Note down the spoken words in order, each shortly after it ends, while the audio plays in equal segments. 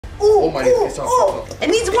Oh my God, stop. It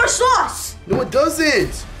needs more sauce. No, it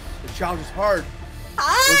doesn't. The challenge is hard.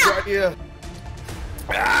 What's your idea?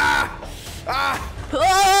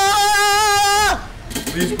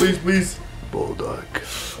 Please. Bulldog.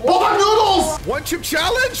 Bulldog noodles! One chip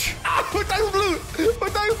challenge? Put that in blue.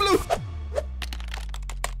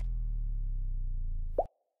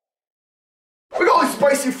 We got all these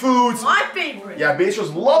spicy foods. My favorite. Yeah,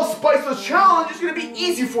 Bezos loves spice. This challenge is gonna be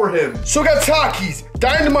easy for him. So we got Takis,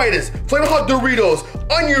 Dynamitis, Flamin' Hot Doritos,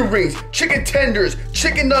 onion rings, chicken tenders,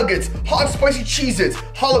 chicken nuggets, hot spicy Cheez-Its,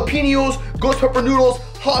 jalapenos, ghost pepper noodles,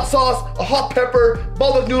 hot sauce, a hot pepper,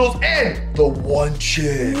 bulldog noodles, and the one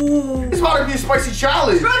chip. It's about to be a spicy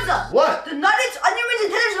challenge. Scrubzah. What? The nuggets, onion rings,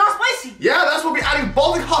 and tenders are not spicy. Yeah, that's what we're adding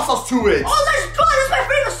bulldog hot sauce to it. Oh, that's good. That's my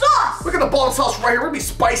favorite sauce. Look at the bulldog sauce right here. We're gonna be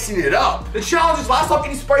spicing it up. The challenge is last time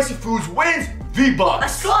eating spicy foods wins V-Bucks.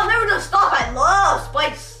 Let's go. I'm never gonna stop. I love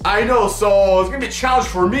spice. I know, so it's gonna be a challenge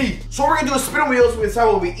for me. So we're gonna do a spin wheel so we decide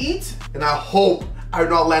what we eat, and I hope I do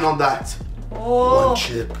not land on that. One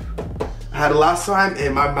chip. I had it last time,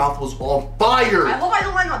 and my mouth was on fire. I hope I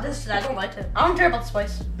don't land on this. I don't like it. I don't care about the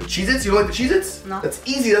spice. The Cheez-Its? You don't like the Cheez-Its? No. That's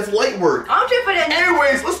easy. That's light work. I don't care for that.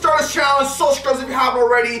 Anyways, let's start this challenge. So Scrubs, if you haven't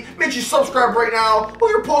already, make sure you subscribe right now. Put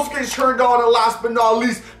your post notifications turned on, and last but not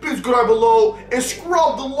least, please go down below and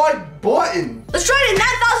scrub the like button. Let's try it.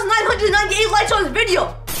 9,998 likes on this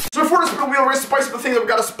video. So before this spin wheel, we're gonna spice up the things that we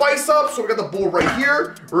gotta spice up. So we got the bowl right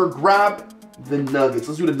here. We're gonna grab the nuggets.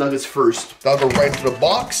 Let's do the nuggets first. That'll go right into the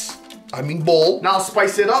box. Bowl. Now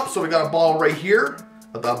spice it up. So we got a ball right here.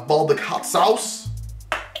 Got that bulldog hot sauce.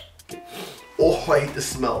 Oh, I hate the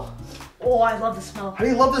smell. Oh, I love the smell. How do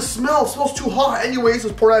you love the smell? It smells too hot. Anyways,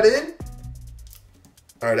 let's pour that in.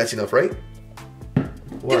 All right, that's enough, right?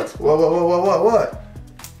 What? What?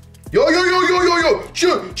 Yo.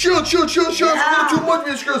 Chill. It's a little too much,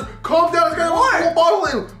 Miss Scrubs. Calm down. It's got a whole bottle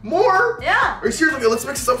in. More? Yeah. Are you serious? Okay, let's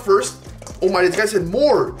mix this up first. Oh my, this guy said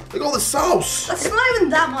more. Look at all the sauce. That's not even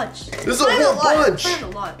that much. This is a whole bunch. It's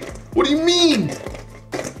not a lot. What do you mean?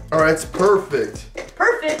 All right, it's perfect.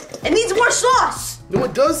 Perfect. It needs more sauce. No,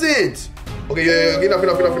 it doesn't. Okay, yeah. Enough.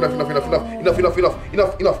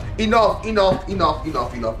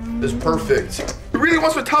 This is perfect. He really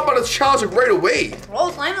wants to top out his challenge right away. Bro,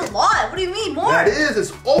 it's not even a lot. What do you mean, more? That is.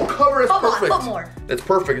 It's all covered. It's perfect. Come on, put more. It's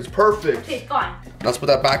perfect. Okay, fine. Now let's put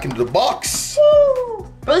that back into the box. Woo.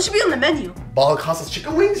 Bro, this should be on the menu. Bulldog hot sauce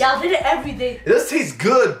chicken wings? Yeah, I did it every day. It does taste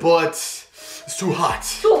good, but it's too hot.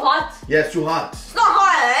 Too hot? Yeah, it's too hot. It's not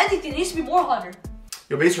hot at anything. It needs to be more hotter.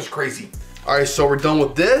 Your base was crazy. All right, so we're done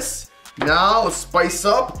with this. Now let's spice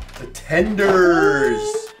up the tenders.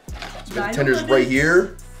 So the tenders right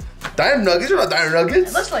here. Dino nuggets or not dino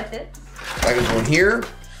nuggets? It looks like it. I can go in here.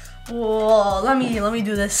 Whoa, let me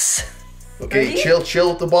do this. Okay, ready? chill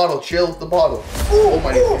with the bottle. Oh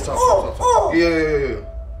my God, stop. Yeah.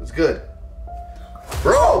 It's good.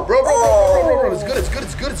 Bro. It's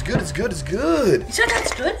good. You said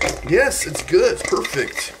that's good? Yes, it's good. It's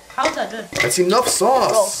perfect. How's that good? That's enough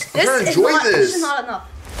sauce. Bro, I'm trying to enjoy this. This is not enough.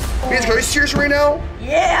 Are you serious right now?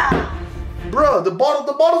 Yeah. Bro, the bottle's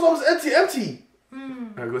almost empty.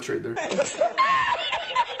 Alright, go trade there.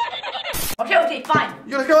 Okay, fine.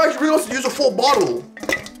 Yo, the guy actually really wants to use a full bottle.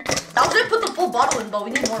 I was gonna put the full bottle in, but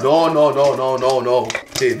we need more. No.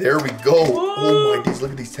 Okay, there we go. Ooh. Oh my goodness,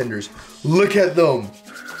 look at these tenders. Look at them.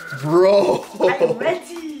 Bro. I'm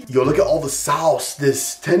ready. Yo, look at all the sauce.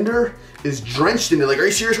 This tender is drenched in it. Like, are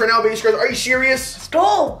you serious right now, baby girls? Are you serious? Let's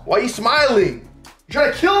go. Why are you smiling? You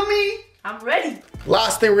trying to kill me? I'm ready.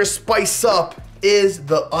 Last thing we're gonna spice up is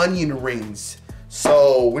the onion rings.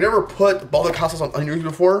 So, we never put bulldog hot sauce on onion rings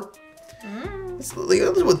before. This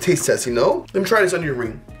is what taste tests, you know? Let me try this onion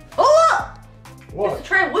ring. Oh! What? Let's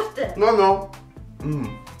try it with it. No.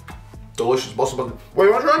 Delicious. Wait,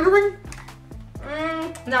 you want to try onion ring?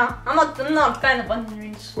 No, I'm not a fan of onion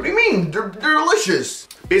rings. What do you mean? They're delicious.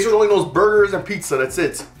 Basically only knows burgers and pizza, that's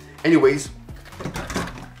it. Anyways,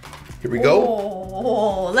 here we go.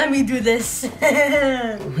 Oh, let me do this.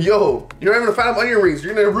 Yo, you're not even a fan of onion rings.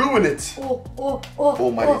 You're gonna ruin it.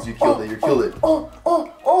 Oh my goodness, you killed it. You killed it.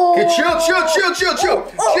 Okay, chill.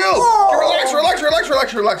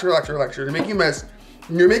 Relax. You're making a mess.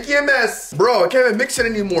 You're making a mess. Bro, I can't even mix it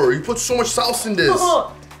anymore. You put so much sauce in this.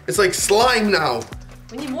 It's like slime now.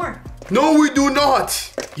 We need more. No, we do not.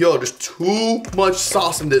 Yo, there's too much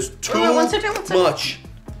sauce in this. Too much.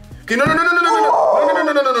 Okay, no.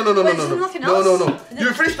 Wait, is there nothing else? No.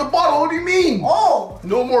 You finished the bottle. What do you mean? Oh.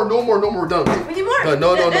 No more. We're done. We need more.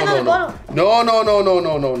 No.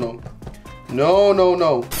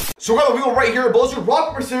 So we got the wheel right here. Both do rock,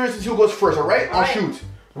 paper, scissors, and who goes first, all right? I'll shoot.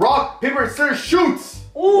 Rock, paper, scissors, shoots.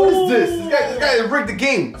 What is this? This guy rigged the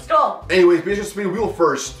game. Let's go. Anyways, we just spin the wheel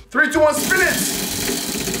first. 3, 2, 1, spin it.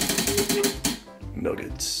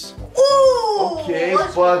 Nuggets. Ooh. Okay,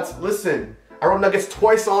 but listen. I wrote nuggets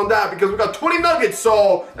twice on that because we got 20 nuggets,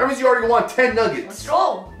 so that means you already want 10 nuggets. Let's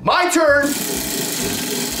go. My turn.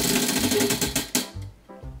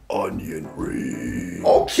 Onion rings.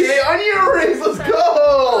 Okay, onion rings, let's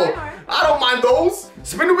go. I don't mind those.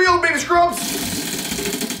 Spin the wheel, baby scrubs.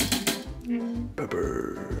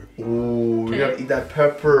 Pepper. Ooh, we gotta eat that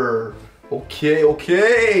pepper.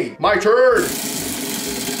 Okay. My turn.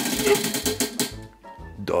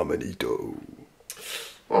 Dominito.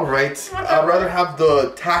 All right, I'd rather have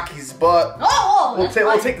the Takis, but we'll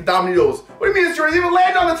take the Dominitos. What do you mean it's yours? You haven't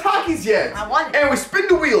landed on the Takis yet. I want it. Anyway, spin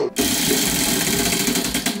the wheel.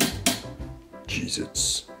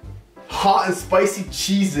 Cheez-Its. Hot and spicy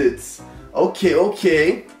Cheez-Its. Okay.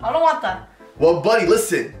 I don't want that. Well, buddy,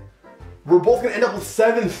 listen. We're both gonna end up with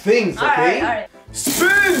 7 things, okay? All right.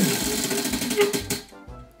 Spin!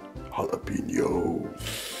 Jalapeno.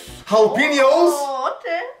 Jalapenos? Oh,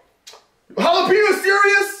 okay. Jalapeno,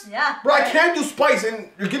 serious? Yeah. Bro, I can't do spice and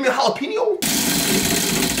you're giving me a jalapeno?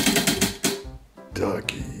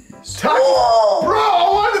 Takis. Oh. Bro, I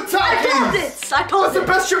wanted the Takis! I told it. That's the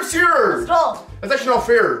best chips here! Let's go. That's actually not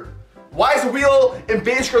fair. Why is the wheel in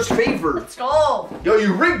Baby Scrub's favor? Let's go. Yo,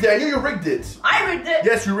 you rigged it. I knew you rigged it. I rigged it.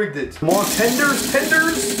 Yes, you rigged it. Come on, tenders.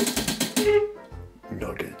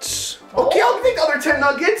 Nuggets. Okay, I'll take the other 10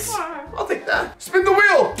 nuggets. I'll take that. Spin the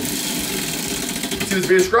wheel. See this,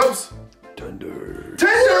 Baby Scrubs? Tender.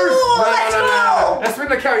 Tenders! Ooh, let's go. Let's spin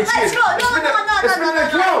the count. Let's go. No. Let's spin the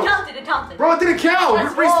count. It counted. Bro, it didn't count.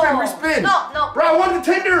 Let's Respin. No. Bro, I wanted the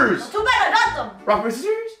tenders. Too bad I got them. Rock, paper,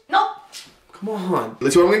 scissors? Nope. Come on.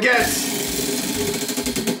 Let's see what I'm gonna get.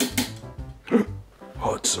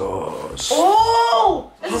 Hot sauce.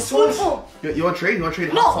 Oh! That's a Hot sauce? spoonful. You want to trade? You want to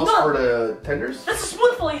trade No, hot sauce no. for the tenders? That's a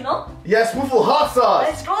spoonful, you know? Yeah, spoonful of hot sauce.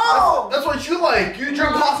 Let's go. That's what you like. You drink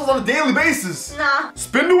hot sauce on a daily basis. Nah.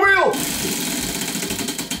 Spin the wheel.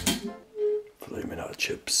 Flamin' Hot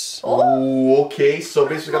chips. Oh, okay. So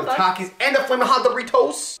basically, we got the Takis and the Flamin' Hot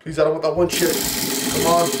Doritos. Please, I don't want that one chip. Come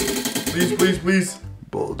on. Please.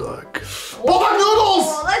 Bulldog. Bulldog noodles!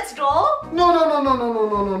 Oh, let's go.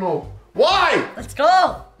 No. Why? Let's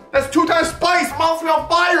go. That's 2 times spice. Mouth's me on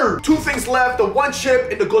fire. 2 things left. The 1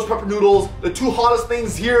 chip and the ghost pepper noodles. The 2 hottest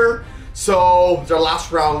things here. So it's our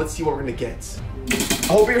last round. Let's see what we're gonna get. I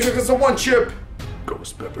hope you're sure it's a 1 chip.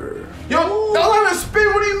 Ghost pepper. Yo, that line a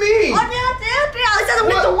spin. What do you mean? I said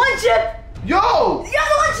with the 1 chip. Yo! You got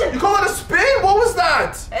the 1 chip. You call that a spin? What was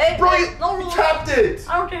that? Hey, bro, no you rules. tapped it.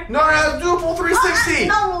 I don't care. No, I have to do a full 360.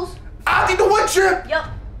 No rules. I think the 1 chip. Yep.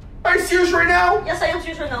 Are you serious right now? Yes, I am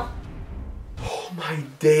serious right now. Oh my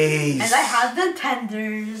days. And I have the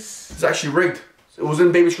tenders. It's actually rigged. It was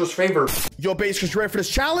in Baby Scrub's favor. Yo, Baby Scrub's ready for this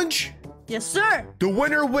challenge? Yes, sir. The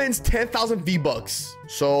winner wins 10,000 V-Bucks.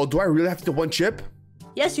 So, do I really have to do 1 chip?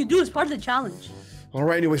 Yes, you do. It's part of the challenge. All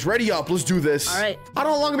right, anyways, ready up. Let's do this. All right. I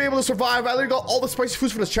don't know how long I'm able to survive. I literally got all the spicy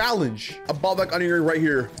foods for this challenge. A ball back onion ring right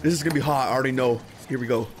here. This is gonna be hot. I already know. Here we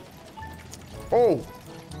go. Oh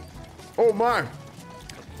my.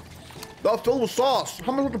 That's filled with sauce.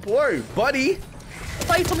 How am I supposed to play? Buddy.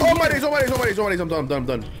 Oh my days. I'm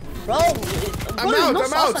done. Bro, I'm out. no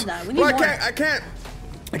sauce on that. We need Bro, more. I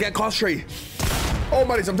can't concentrate. Oh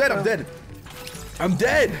my days, I'm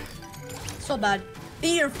dead. So bad.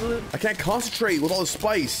 Eat your food. I can't concentrate with all the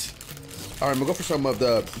spice. All right, I'm gonna go for some of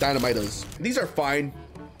the dynamitas. These are fine.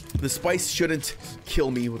 The spice shouldn't kill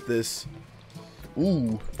me with this.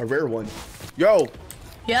 Ooh, a rare one. Yo,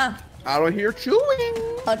 Yeah. I don't hear chewing.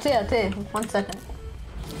 I'll tell you. 1 second.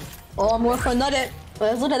 Oh, I'm going for a nugget.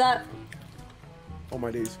 Let's look at that. Oh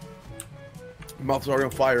my days. My mouth's already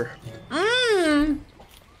on fire. Mmm.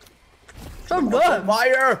 So On good.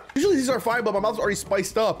 fire! Usually these are fine, but my mouth's already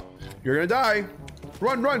spiced up. You're gonna die.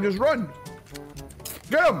 Run, just run.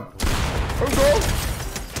 Get him! Let's go.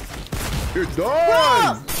 You're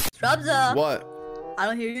done! Scrubzah. What? I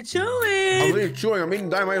don't hear you I'm chewing. literally chewing. I'm eating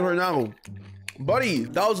dynamite right now. Buddy,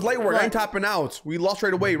 that was light work. I ain't tapping out. We lost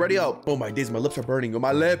right away. Ready up. Oh my days, my lips are burning. Oh,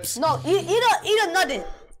 my lips. No, eat a nugget.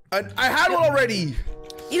 I had one already.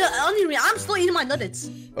 I'm still eating my nuggets.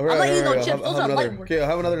 All right, I'm not eating no I'll chips. Those are light work. Okay, I'll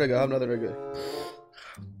have another nugget.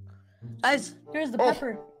 Guys, here's the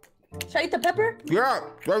pepper. Should I eat the pepper? Yeah,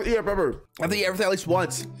 I'll eat a pepper. I have to eat everything at least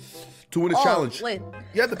once to win this challenge. Wait.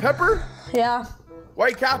 You had the pepper? Yeah. Why are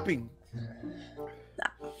you capping?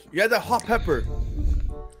 You had that hot pepper.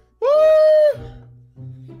 Woo!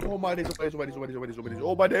 Oh my days, oh my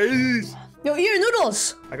days. Yo, eat your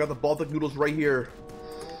noodles. I got the Baltic noodles right here.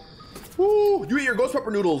 Woo! You eat your ghost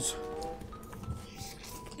pepper noodles.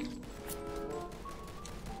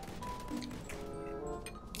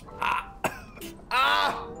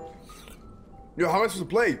 Yo, how am I supposed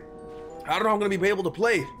to play? I don't know how I'm gonna be able to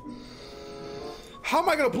play. How am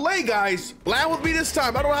I gonna play, guys? Land with me this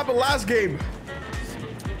time. I don't know what happened last game.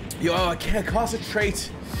 Yo, I can't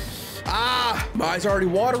concentrate. Ah, my eyes are already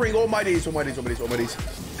watering. Oh my days, oh my days, oh my days, oh my days.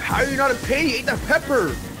 How are you not in pain? You ate that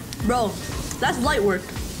pepper. Bro, that's light work.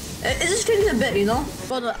 It's just taking a bit, you know?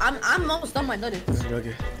 But I'm almost done my nuggets.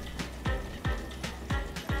 Okay.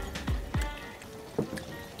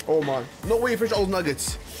 Oh my. No way you finished all those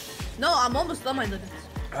nuggets. No, I'm almost done my nuggets.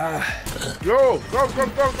 Yo, come.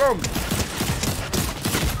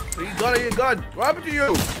 You got it, you got it. What happened to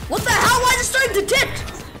you? What the hell? Why is it starting to tick?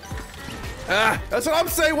 That's what I'm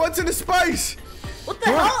saying. What's in the spice? What the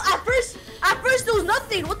hell? At first there was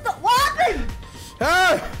nothing. What happened?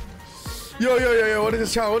 Yo. What is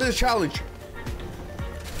this challenge? What is this challenge?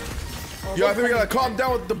 Yo, I think we gotta calm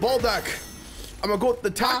down with the Baldak. I'm gonna go with the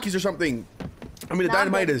Takis or something. I mean the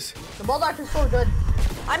Dynamitas. The Baldak is so good.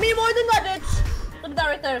 I mean more than nuggets. Look at that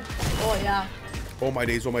right there. Oh yeah. Oh my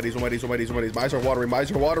days, oh my days, oh my days, oh my days, oh my days. My eyes are watering, my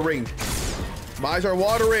eyes are watering. My eyes are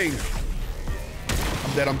watering.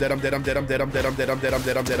 I'm dead, I'm dead, I'm dead, I'm dead, I'm dead, I'm dead, I'm dead, I'm dead, I'm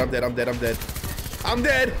dead, I'm dead, I'm dead, I'm dead, I'm dead. I'm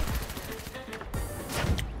dead.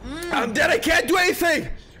 I'm dead, I can't do anything.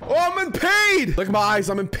 Oh, I'm in pain. Look at my eyes,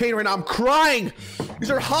 I'm in pain right now, I'm crying.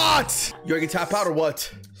 These are hot. You ready to tap out or what?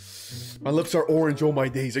 My lips are orange, oh my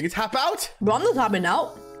days. Are you gonna tap out? Bro, I'm not tapping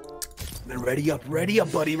out. Then ready up,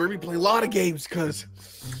 buddy. We're gonna be playing a lot of games because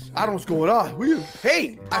I don't know what's going on. We're in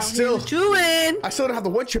pain. I still don't have the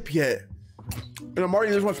one chip yet. And I'm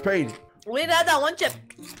already in this much pain. We didn't have that one chip.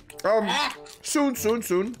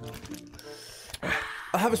 Soon.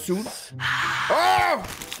 I'll have it soon. Ah!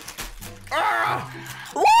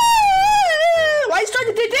 Woo! Why you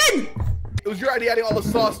starting to dig in? It was your idea adding all the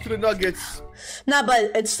sauce to the nuggets. Nah,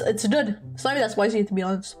 but it's good. It's not even that spicy, to be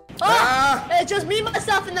honest. It's just me,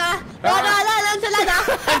 myself, and that.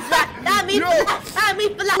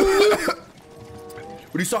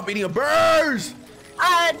 Would you stop eating a burrs?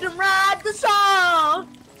 I can write the song.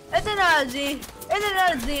 It's an energy. Get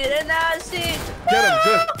him,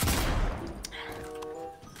 good.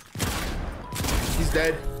 He's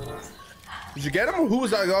dead. Did you get him? Or who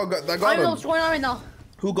was that guy that got him? I don't know what's going on right now.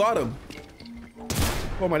 Who got him?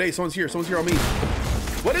 Oh my days, someone's here on me.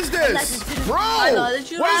 What is this? Bro! What is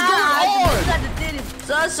going on?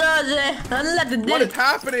 What is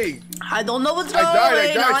happening? I don't know what's going on.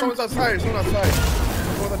 I died. Someone's outside. Someone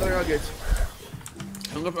at the nuggets.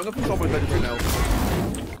 I'm gonna push all my nuggets right now.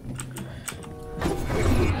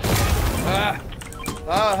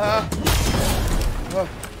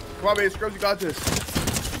 Come on, baby. Scrubs, you got this.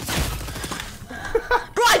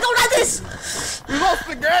 Bro, I don't have this! We lost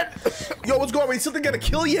again! Yo, what's going on? We still didn't get a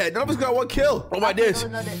kill yet. None of us got one kill. Oh my days.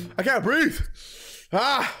 I can't breathe.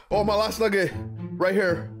 Oh, my last nugget. Right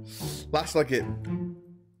here. Last nugget.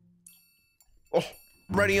 Oh,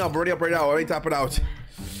 ready up right now. I ain't tapping out.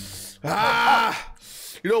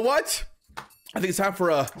 You know what? I think it's time for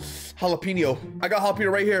a jalapeno. I got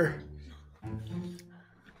jalapeno right here.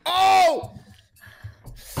 Oh!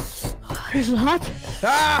 This is hot.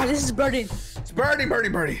 This is burning. It's burning.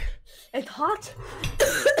 It's hot.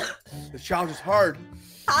 This challenge is hard. It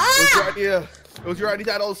was your idea. It was your idea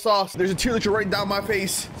to add all the sauce. There's a tear that you're right down my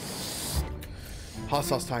face. Hot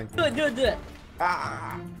sauce time. Do it.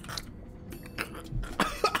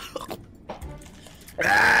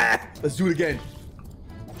 Let's do it again.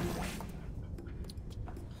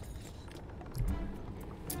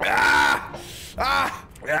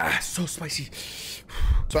 So spicy.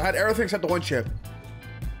 So I had everything except the one chip.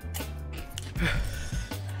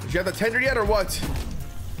 Did you have the tender yet or what?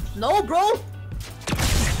 No, bro.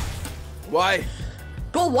 Why?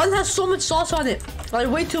 Bro, one has so much sauce on it. Like,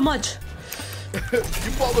 way too much. You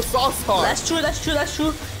put all the sauce on. That's true.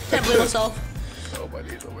 Can't blame myself. Oh my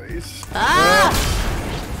days.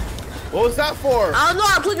 What was that for? I don't know.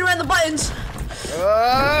 I'm clicking around the buttons.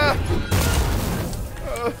 I'm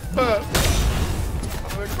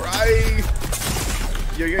gonna cry.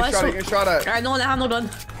 You're getting shot at. I know that. I'm not done.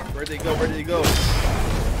 Where'd they go?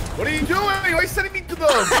 What are you doing? Why are you sending me to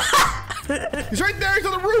them? He's right there. He's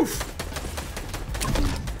on the roof.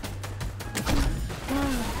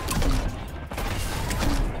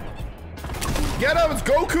 Get him. It's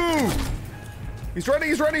Goku. He's running.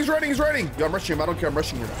 Yo, I'm rushing him. I don't care. I'm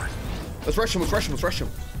rushing him. Let's rush him. Let's get him.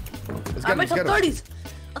 Let's get him.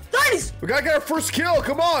 30s. We gotta get our first kill.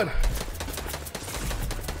 Come on.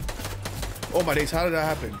 Oh my days. How did that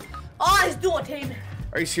happen? Oh, he's doing team.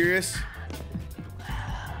 Are you serious?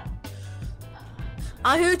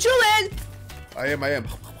 I hear you in. I am.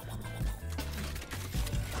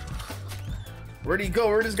 Where'd he go?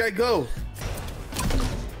 Where'd this guy go?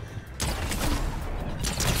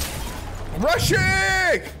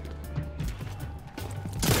 rushing!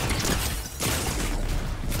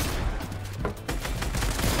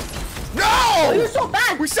 No! Oh, you're so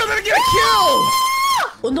bad! We still didn't get a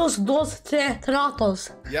kill! Unos, dos, tres,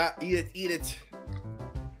 tratos. Yeah, eat it, eat it.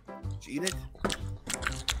 Did you eat it?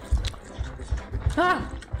 Ah.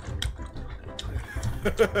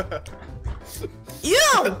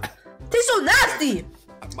 Ew! Tastes so nasty!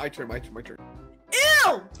 My turn, my turn, my turn.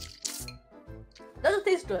 Ew! Doesn't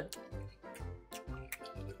taste good.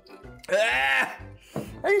 Ah!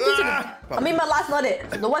 Doesn't taste good. I mean my last nugget.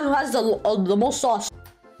 The one who has the most sauce.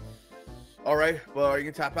 Alright, well, are you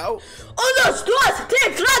gonna tap out? Unos, dos,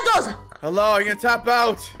 tres, tratos! Hello, are you gonna tap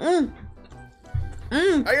out? Are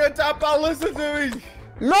you gonna tap out? Listen to me!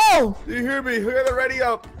 No! Do you hear me? We're gonna ready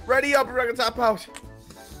up. Ready up, we're gonna tap out.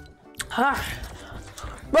 I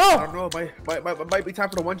Bro! don't know, it might be time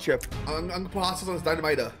for the one chip. I'm gonna put hot sauce on this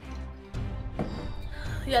dynamite.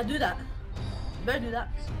 Yeah, do that. Better do that.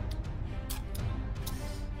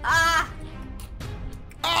 Ah!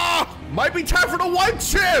 Ah! Might be time for the one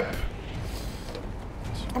chip!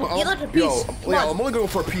 Eat like a piece. Yo, Come yeah, on. I'm only going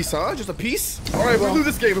for a piece, huh? Just a piece? Alright, if we lose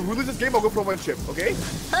this game, I'll go for the one chip, okay?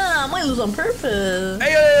 I might lose on purpose.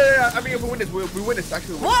 Hey, yeah. I mean, if we win this,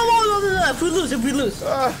 actually. Whoa, no. If we lose.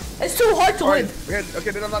 It's too hard to win.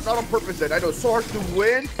 Okay, then not on purpose then. I know it's so hard to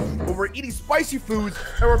win when we're eating spicy foods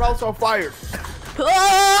and our mouths on fire.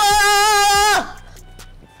 Ah!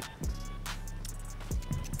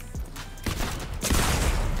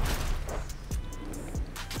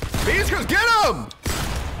 Beanscars, get him!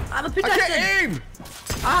 I'm a I pickaxe. can't aim!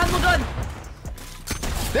 I have no gun.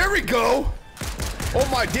 There we go! Oh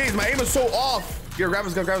my days, my aim is so off. Here, grab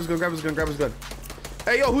his gun.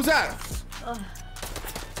 Hey, yo, who's that?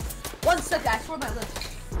 1 sec, I swear my lips.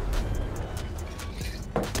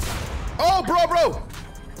 Oh, bro!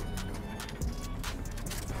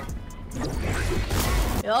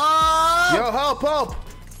 Yo! Yo, help!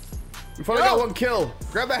 We finally got one kill.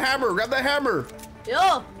 Grab that hammer.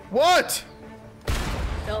 Yo! What?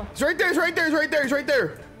 Yo! It's right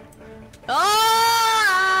there.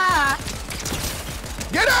 Ah!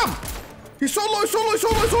 Get him! He's so low.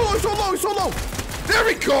 There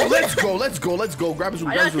we go. Let's go. Grab his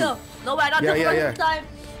I got a kill. No, I got Yeah. this time.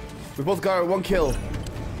 We both got one kill.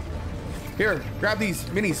 Here, grab these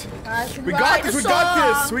minis. We Right,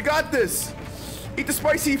 got this. Eat the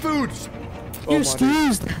spicy foods. You're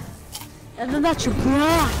excused. And then that's your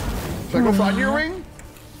bra. Should I go for onion ring?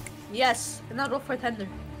 Yes, and now go for a tender.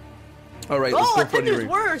 All right, Oh, let's a go for onion tender's ring.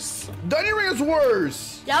 worse. The onion ring is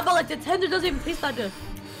worse. Yeah, but like the tender doesn't even taste that good.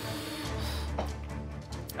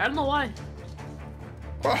 I don't know why.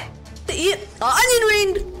 To eat onion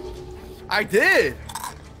ring. I did.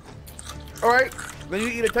 All right, then you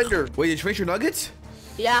eat a tender. Wait, did you finish your nuggets?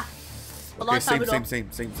 Yeah. A long time ago. Same.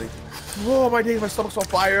 Oh my days, my stomach's on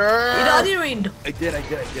fire. Eat onion ring. I did.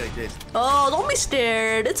 Oh, don't be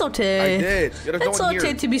scared. It's okay. I did. There's no It's one okay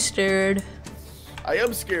here. to be scared. I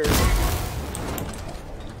am scared.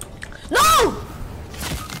 No!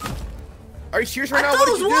 Are you serious right now? I What thought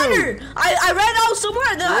did it you was do? water. I ran out somewhere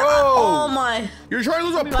and then Bro. oh my. You're trying to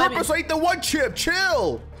lose on Remind me. purpose. I ate the one chip.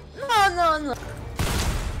 Chill. No.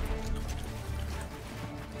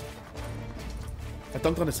 I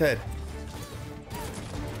dunked on his head.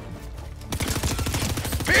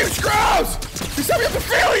 Babe Scrubs! You set me up for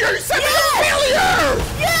failure!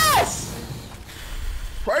 Yes!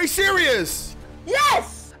 Are you serious?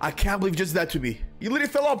 Yes! I can't believe you just did that to me. You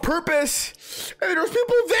literally fell on purpose. And there was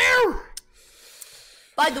people there.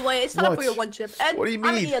 By the way, it's time What? for your one chip. And What do you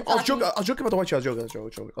I'm mean? eating a I'll joke Taki. about the one chip.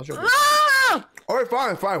 I'll joke. Ah! All right,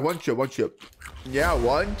 fine. One chip. Yeah,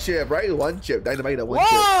 one chip, right? One chip. Dynamite, one chip.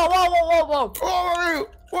 Whoa! All right,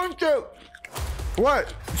 one chip.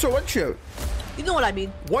 What? So one chip. You know what I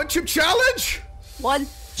mean. One chip challenge? One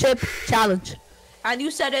chip challenge. And you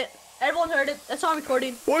said it. Everyone heard it. That's on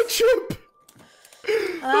recording. One chip.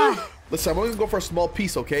 Ah. Listen, I'm only gonna go for a small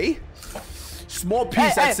piece, okay? Small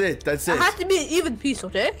piece, that's it. It has to be an even piece,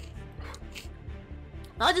 okay?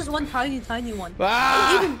 Not just one tiny one.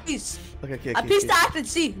 Ah! An even piece. Okay. A piece that I can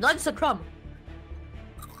see, not just a crumb.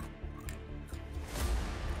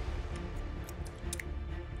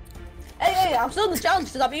 Hey, I'm still in the challenge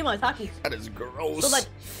because I'm eating my Takis. That is gross. So like,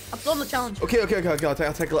 I'm still in the challenge. Okay. I'll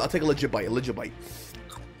take a legit bite. A legit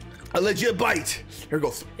bite. Here it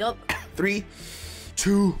goes. Yup. 3,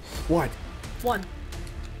 2, 1. 1.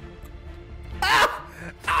 Ah!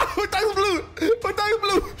 My tongue's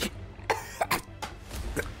blue.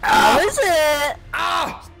 How is it?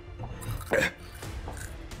 Ah!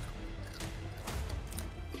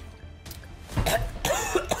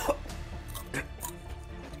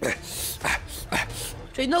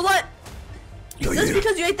 So you know what? Just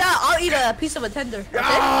because you ate that, I'll eat a piece of a tender.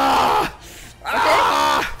 Okay?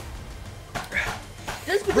 Okay?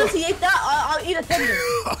 Just because he ate that, I'll eat a tender.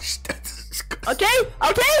 Oh, that's disgusting. Okay?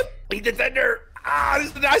 Okay? Eat the tender. This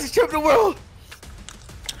is the nicest chip in the world.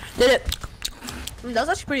 Did it? That was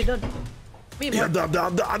actually pretty good. Yeah, I'm done.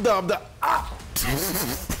 I'm done. I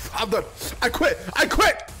quit.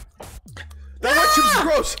 That white chip's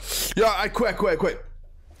gross. Yeah, I quit.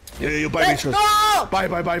 Yeah, you buy me, Trust. No! Bye.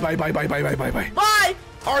 Bye!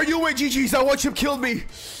 Are you in GG's? That one chip killed me.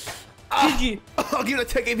 GG. I'll give it a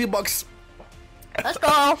take $80. Let's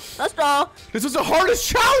go. This was the hardest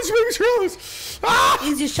challenge, baby Trills.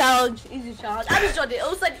 Easy challenge. I just joined it. It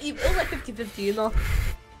was like 50-50, you know.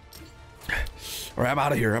 Alright, I'm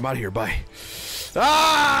out of here. Bye.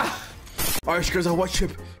 Alright, Scrubzah, that white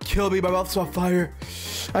chip killed me. My mouth's on fire.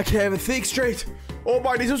 I can't even think straight. Oh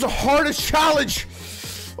my days, this was the hardest challenge.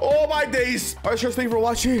 Oh my days. Alright, Scrubzah, thank you for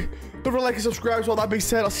watching. Don't forget to like and subscribe. So all that being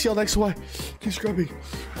said, I'll see y'all next one. Keep scrubbing.